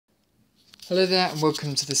Hello there and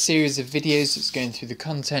welcome to the series of videos that's going through the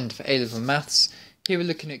content for A-Level Maths. Here we're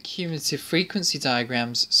looking at cumulative frequency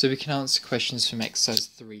diagrams so we can answer questions from exercise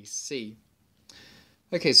 3C.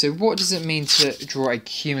 Okay, so what does it mean to draw a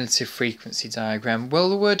cumulative frequency diagram? Well,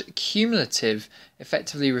 the word cumulative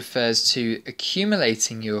effectively refers to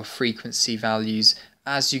accumulating your frequency values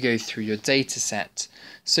as you go through your data set.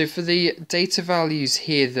 So for the data values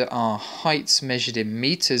here that are heights measured in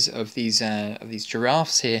meters of these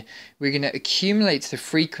giraffes here, we're going to accumulate the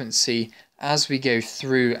frequency as we go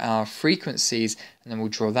through our frequencies, and then we'll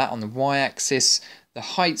draw that on the y-axis. The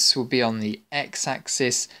heights will be on the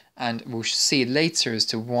x-axis, and we'll see later as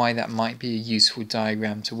to why that might be a useful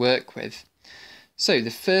diagram to work with. So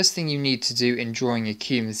the first thing you need to do in drawing a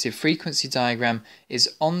cumulative frequency diagram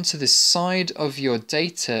is onto the side of your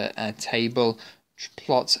data table,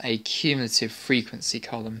 plot a cumulative frequency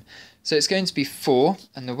column. So it's going to be 4,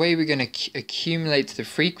 and the way we're going to accumulate the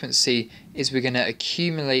frequency is we're going to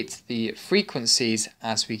accumulate the frequencies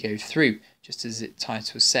as we go through, just as the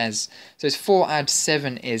title says. So it's 4 add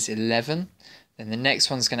 7 is 11, then the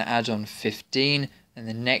next one's going to add on 15, and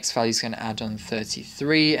the next value is going to add on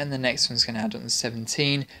 33, and the next one's going to add on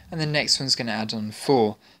 17, and the next one's going to add on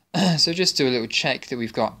 4. So just do a little check that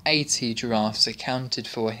we've got 80 giraffes accounted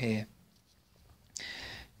for here.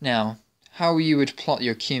 Now, how you would plot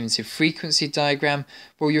your cumulative frequency diagram?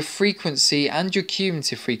 Well, your frequency and your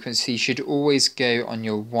cumulative frequency should always go on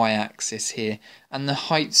your y-axis here, and the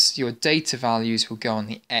heights, your data values, will go on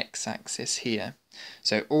the x-axis here.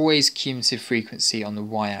 So always cumulative frequency on the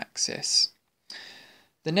y-axis.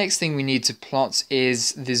 The next thing we need to plot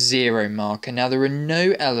is the 0 marker. Now there are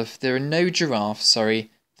no giraffes, that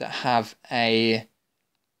have a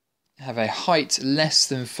height less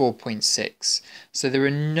than 4.6. So there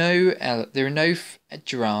are no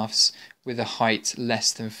giraffes with a height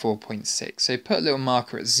less than 4.6. So put a little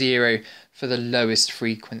marker at 0 for the lowest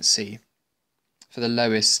frequency, for the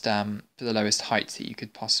lowest height that you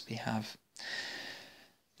could possibly have.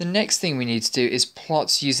 The next thing we need to do is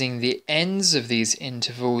plot, using the ends of these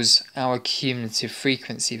intervals, our cumulative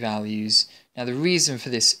frequency values. Now the reason for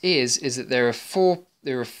this is that there are four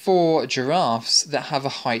giraffes that have a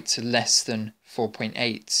height less than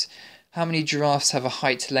 4.8. How many giraffes have a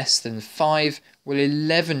height less than 5? Well,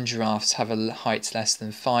 11 giraffes have a height less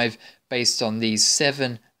than 5 based on these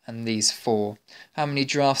 7 and these 4. How many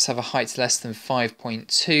giraffes have a height less than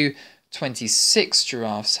 5.2? 26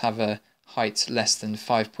 giraffes have a height less than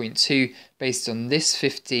 5.2 based on this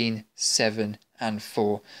 15, 7 and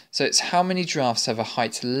 4. So it's how many giraffes have a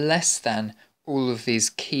height less than all of these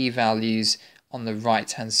key values on the right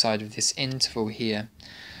hand side of this interval here.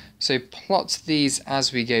 So plot these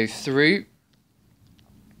as we go through,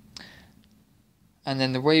 and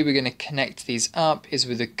then the way we're going to connect these up is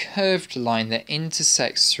with a curved line that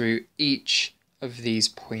intersects through each of these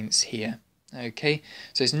points here. Okay,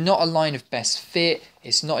 so it's not a line of best fit,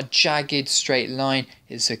 it's not a jagged straight line,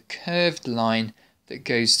 it's a curved line that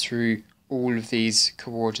goes through all of these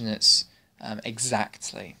coordinates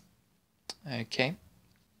exactly. Okay,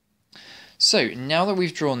 so now that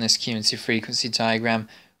we've drawn this cumulative frequency diagram,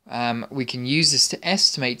 we can use this to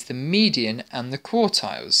estimate the median and the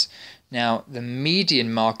quartiles. Now the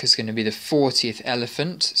median marker is going to be the 40th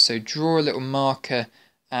elephant, so draw a little marker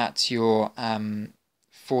at your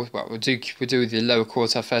we'll do the lower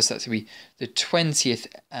quartile first. That's going to be the 20th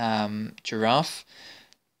giraffe.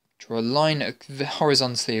 Draw a line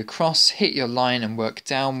horizontally across, hit your line and work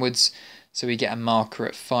downwards, so we get a marker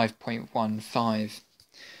at 5.15.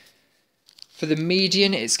 For the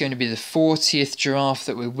median, it's going to be the 40th giraffe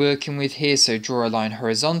that we're working with here, so draw a line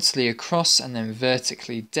horizontally across and then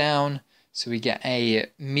vertically down, so we get a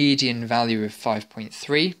median value of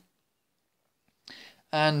 5.3.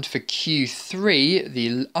 And for Q3,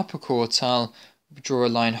 the upper quartile, we draw a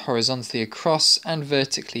line horizontally across and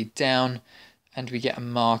vertically down, and we get a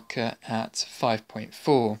marker at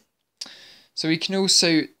 5.4. So we can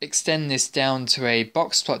also extend this down to a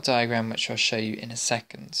box plot diagram, which I'll show you in a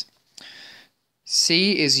second.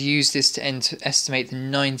 C is use this to estimate the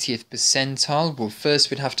 90th percentile. Well, first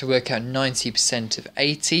we'd have to work out 90% of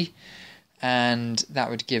 80. And that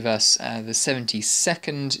would give us the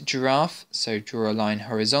 72nd giraffe. So draw a line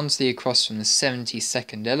horizontally across from the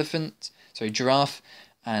 72nd giraffe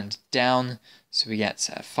and down. So we get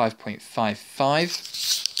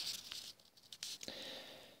 5.55.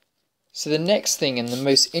 So the next thing and the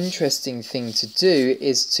most interesting thing to do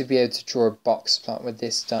is to be able to draw a box plot with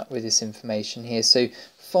this information here. So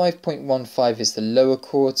 5.15 is the lower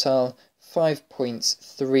quartile,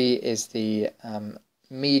 5.3 is the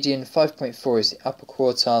median, 5.4 is the upper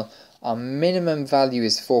quartile, our minimum value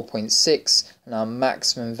is 4.6, and our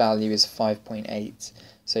maximum value is 5.8.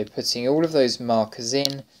 So putting all of those markers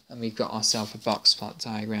in, and we've got ourselves a box plot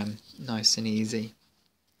diagram, nice and easy.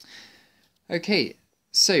 Okay,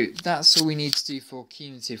 so that's all we need to do for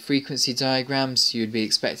cumulative frequency diagrams. You'd be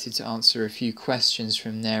expected to answer a few questions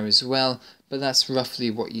from there as well, but that's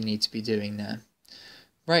roughly what you need to be doing there.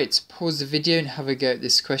 Right, pause the video and have a go at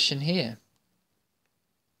this question here.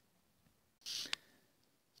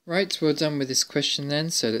 Right, we're done with this question then,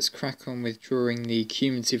 so let's crack on with drawing the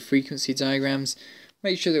cumulative frequency diagrams.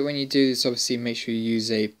 Make sure that when you do this, obviously make sure you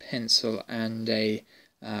use a pencil and a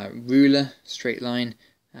ruler, straight line.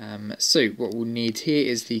 So what we'll need here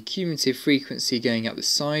is the cumulative frequency going up the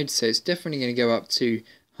side, so it's definitely going to go up to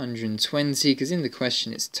 120, because in the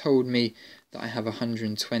question it's told me that I have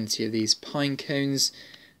 120 of these pine cones,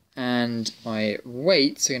 and my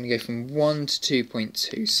weights are going to go from 1 to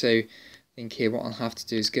 2.2, so I think here what I'll have to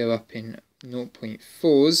do is go up in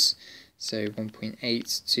 0.4s, so 1.8,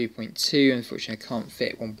 2.2, unfortunately I can't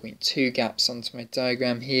fit 1.2 gaps onto my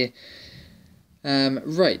diagram here.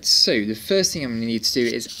 Right, so the first thing I'm going to need to do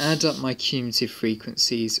is add up my cumulative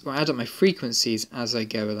frequencies, or add up my frequencies as I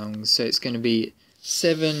go along. So it's going to be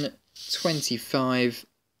 7, 25,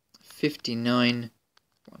 59,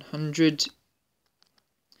 100,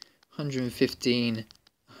 115,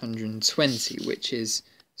 120, which is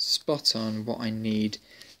spot on what I need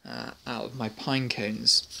out of my pine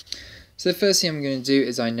cones. So the first thing I'm going to do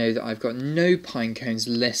is I know that I've got no pine cones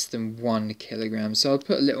less than 1 kilogram. So I'll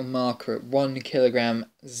put a little marker at 1 kilogram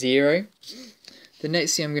 0. The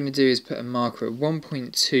next thing I'm going to do is put a marker at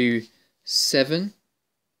 1.27.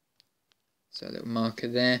 So a little marker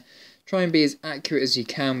there. Try and be as accurate as you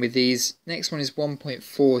can with these. Next one is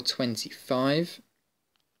 1.425.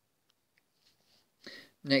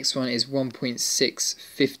 Next one is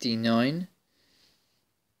 1.659.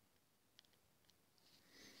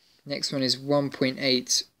 Next one is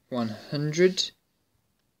 1.8 100.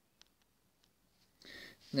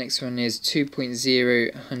 Next one is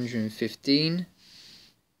 2.0 115.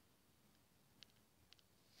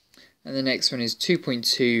 And the next one is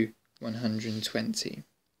 2.2 120.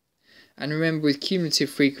 And remember, with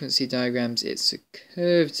cumulative frequency diagrams, it's a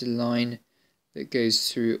curved line that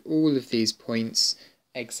goes through all of these points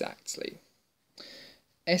exactly.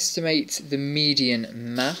 Estimate the median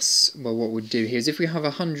mass. Well, what we'll do here is if we have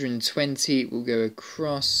 120, we'll go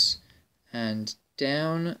across and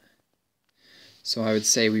down. So I would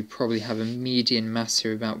say we probably have a median mass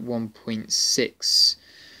here about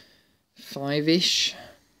 1.65-ish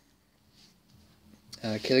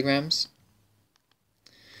kilograms.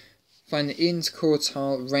 Find the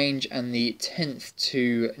interquartile range and the 10th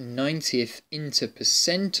to 90th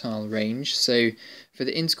interpercentile range. So for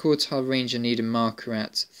the interquartile range, I need a marker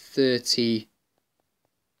at 30,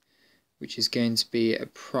 which is going to be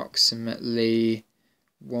approximately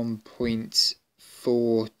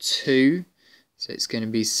 1.42. So it's going to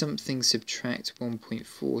be something subtract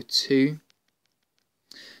 1.42.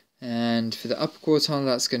 And for the upper quartile,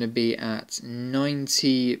 that's going to be at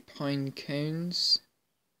 90 pine cones.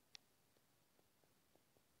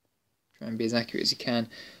 Try and be as accurate as you can.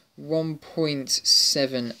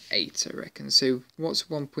 1.78, I reckon. So what's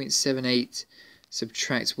 1.78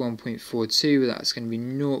 subtract 1.42? Well, that's going to be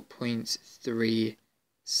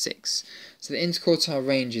 0.36. So the interquartile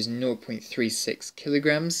range is 0.36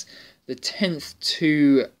 kilograms. The 10th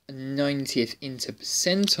to 90th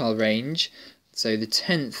interpercentile range, so the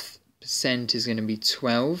 10th percent is going to be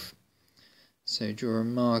 12. So draw a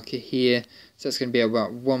marker here. So that's going to be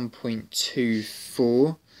about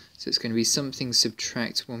 1.24. So it's going to be something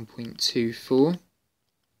subtract 1.24.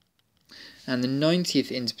 And the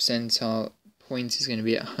 90th interpercentile point is going to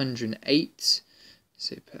be at 108.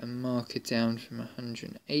 So put a marker down from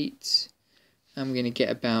 108. And we're going to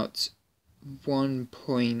get about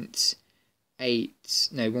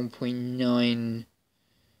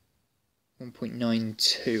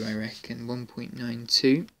 1.92, I reckon,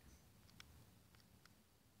 1.92.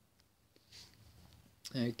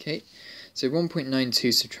 Okay, so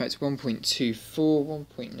 1.92 subtracts 1.24,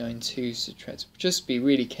 1.92 subtracts, just be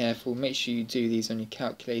really careful, make sure you do these on your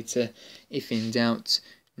calculator, if in doubt,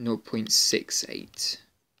 0.68.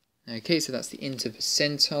 Okay, so that's the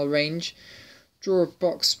interpercentile range. Draw a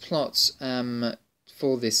box plot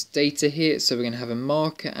for this data here, so we're going to have a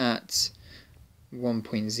marker at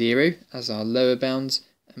 1.0 as our lower bound,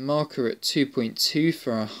 a marker at 2.2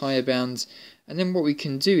 for our higher bound, and then what we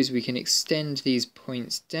can do is we can extend these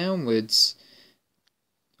points downwards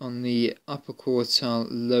on the upper quartile,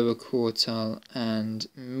 lower quartile and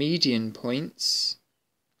median points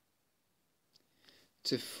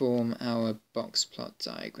to form our box plot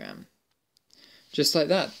diagram. Just like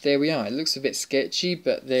that, there we are. It looks a bit sketchy,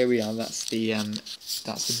 but there we are. That's the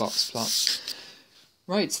box plot.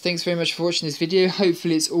 Right, thanks very much for watching this video.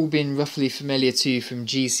 Hopefully it's all been roughly familiar to you from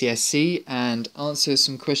GCSE, and answer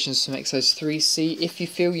some questions from exercise 3C if you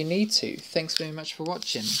feel you need to. Thanks very much for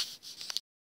watching.